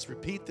Jesus,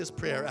 repeat this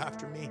prayer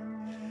after me.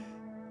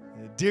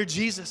 Dear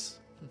Jesus,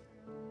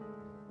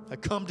 I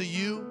come to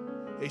you,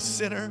 a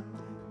sinner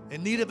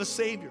in need of a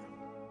Savior.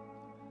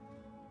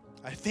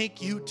 I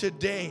thank you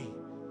today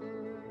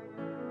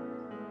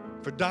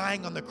for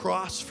dying on the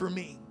cross for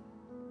me,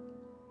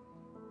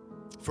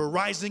 for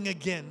rising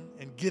again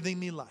and giving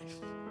me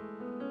life.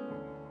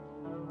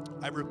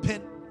 I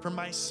repent from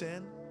my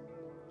sin.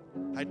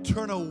 I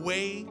turn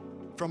away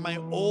from my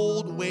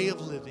old way of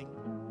living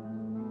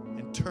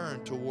and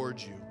turn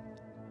towards you.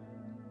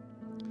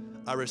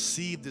 I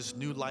receive this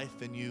new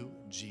life in you,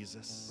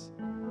 Jesus.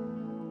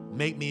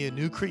 Make me a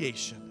new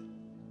creation.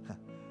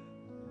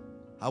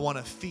 I want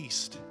to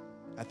feast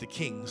at the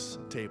King's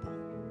table.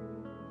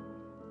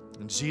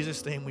 In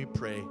Jesus' name we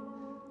pray.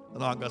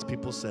 And all God's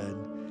people said,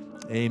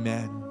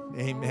 amen.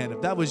 Amen.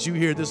 If that was you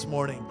here this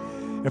morning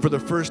and for the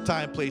first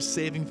time place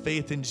saving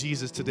faith in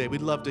Jesus today,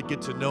 we'd love to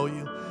get to know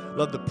you,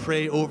 love to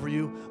pray over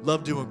you,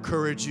 love to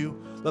encourage you,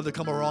 love to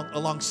come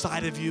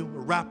alongside of you,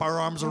 wrap our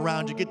arms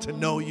around you, get to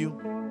know you.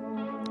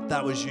 If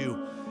that was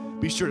you,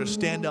 be sure to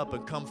stand up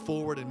and come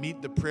forward and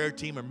meet the prayer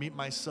team or meet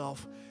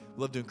myself.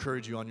 We'd love to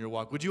encourage you on your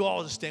walk. Would you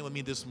all just stand with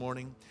me this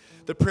morning?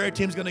 The prayer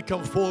team's going to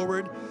come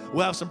forward.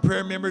 We'll have some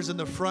prayer members in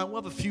the front.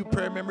 We'll have a few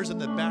prayer members in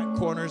the back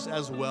corners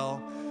as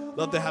well.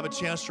 Love to have a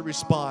chance to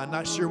respond.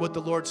 Not sure what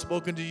the Lord's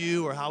spoken to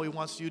you or how he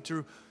wants you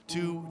to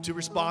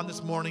respond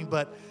this morning,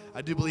 but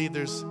I do believe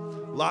there's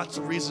lots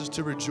of reasons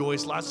to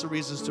rejoice, lots of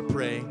reasons to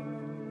pray.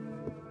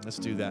 Let's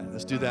do that.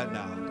 Let's do that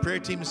now. Prayer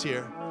team is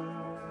here.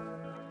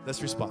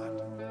 Let's respond.